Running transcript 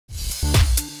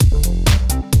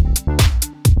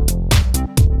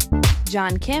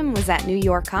John Kim was at New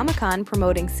York Comic-Con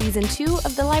promoting Season 2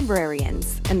 of The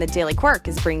Librarians, and the Daily Quirk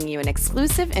is bringing you an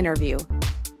exclusive interview.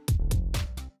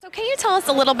 So can you tell us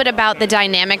a little bit about the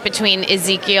dynamic between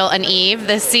Ezekiel and Eve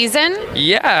this season?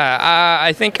 Yeah,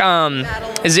 I think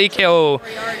Ezekiel...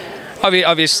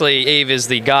 Obviously, Eve is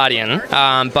the guardian,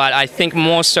 but I think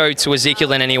more so to Ezekiel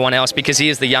than anyone else because he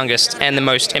is the youngest and the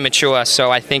most immature, so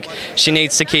I think she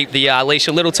needs to keep the leash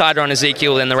a little tighter on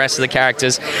Ezekiel than the rest of the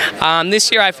characters.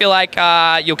 This year, I feel like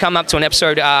you'll come up to an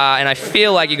episode, and I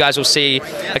feel like you guys will see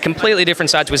a completely different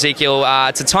side to Ezekiel.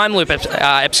 It's a time loop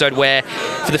episode where,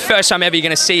 for the first time ever, you're going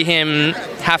to see him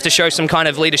have to show some kind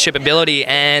of leadership ability,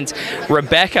 and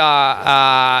Rebecca,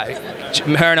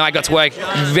 her and I got to work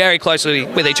very closely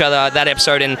with each other that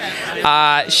episode, and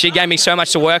she gave me so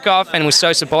much to work off and was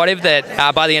so supportive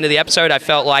that by the end of the episode I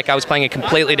felt like I was playing a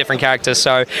completely different character.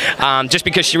 So just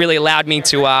because she really allowed me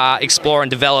to explore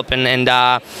and develop and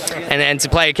to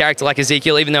play a character like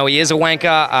Ezekiel, even though he is a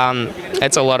wanker,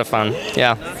 it's a lot of fun.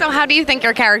 Yeah. So how do you think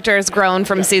your character has grown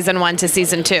from Season 1 to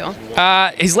Season 2?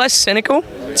 He's less cynical,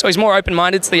 so he's more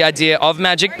open-minded to the idea of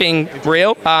magic being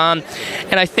real, and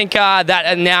I think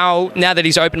that now that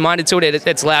he's open-minded to it,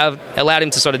 it's allowed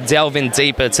him to sort of delve in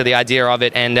deeper to the idea of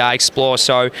it and explore.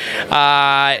 So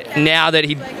now that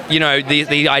he,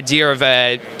 the idea of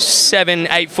a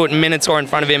 7-8 foot Minotaur in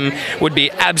front of him would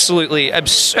be absolutely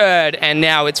absurd, and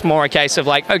now it's more a case of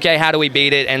like, okay, how do we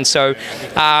beat it? And so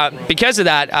because of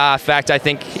that fact, I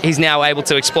think he's now able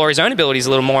to explore his own abilities a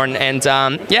little more, and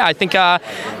yeah, I think you're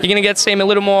going to get to see him a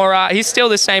little more. He's still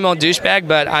the same old douchebag,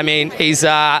 but I mean, he's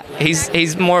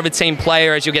more of a team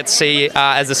player, as you'll get to see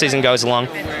as the season goes along.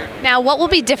 Now, what will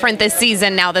be different this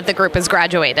season now that the group has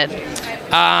graduated?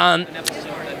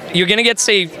 You're going to get to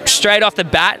see straight off the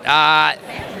bat.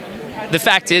 The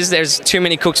fact is, there's too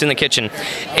many cooks in the kitchen.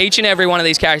 Each and every one of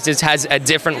these characters has a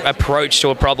different approach to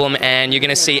a problem, and you're going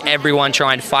to see everyone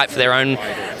try and fight for their own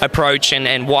approach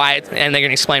and why, and they're going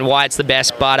to explain why it's the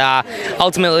best. But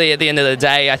ultimately, at the end of the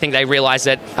day, I think they realize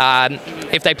that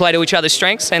if they play to each other's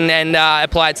strengths and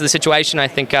apply it to the situation, I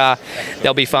think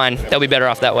they'll be fine. They'll be better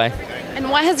off that way. And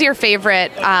what has your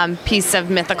favorite piece of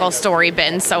mythical story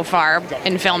been so far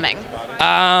in filming?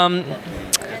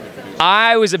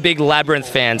 I was a big Labyrinth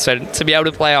fan, so to be able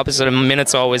to play opposite a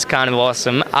Minotaur was kind of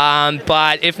awesome.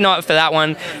 But if not for that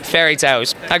one, fairy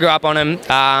tales. I grew up on them,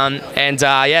 and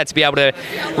yeah, to be able to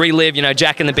relive,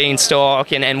 Jack and the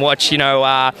Beanstalk and watch,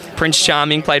 Prince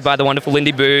Charming played by the wonderful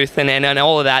Lindy Booth and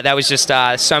all of that, that was just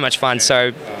so much fun.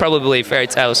 So probably fairy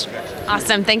tales.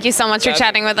 Awesome. Thank you so much for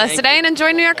chatting with us today, and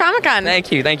enjoy New York Comic Con.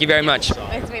 Thank you. Thank you very much.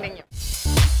 Nice meeting you.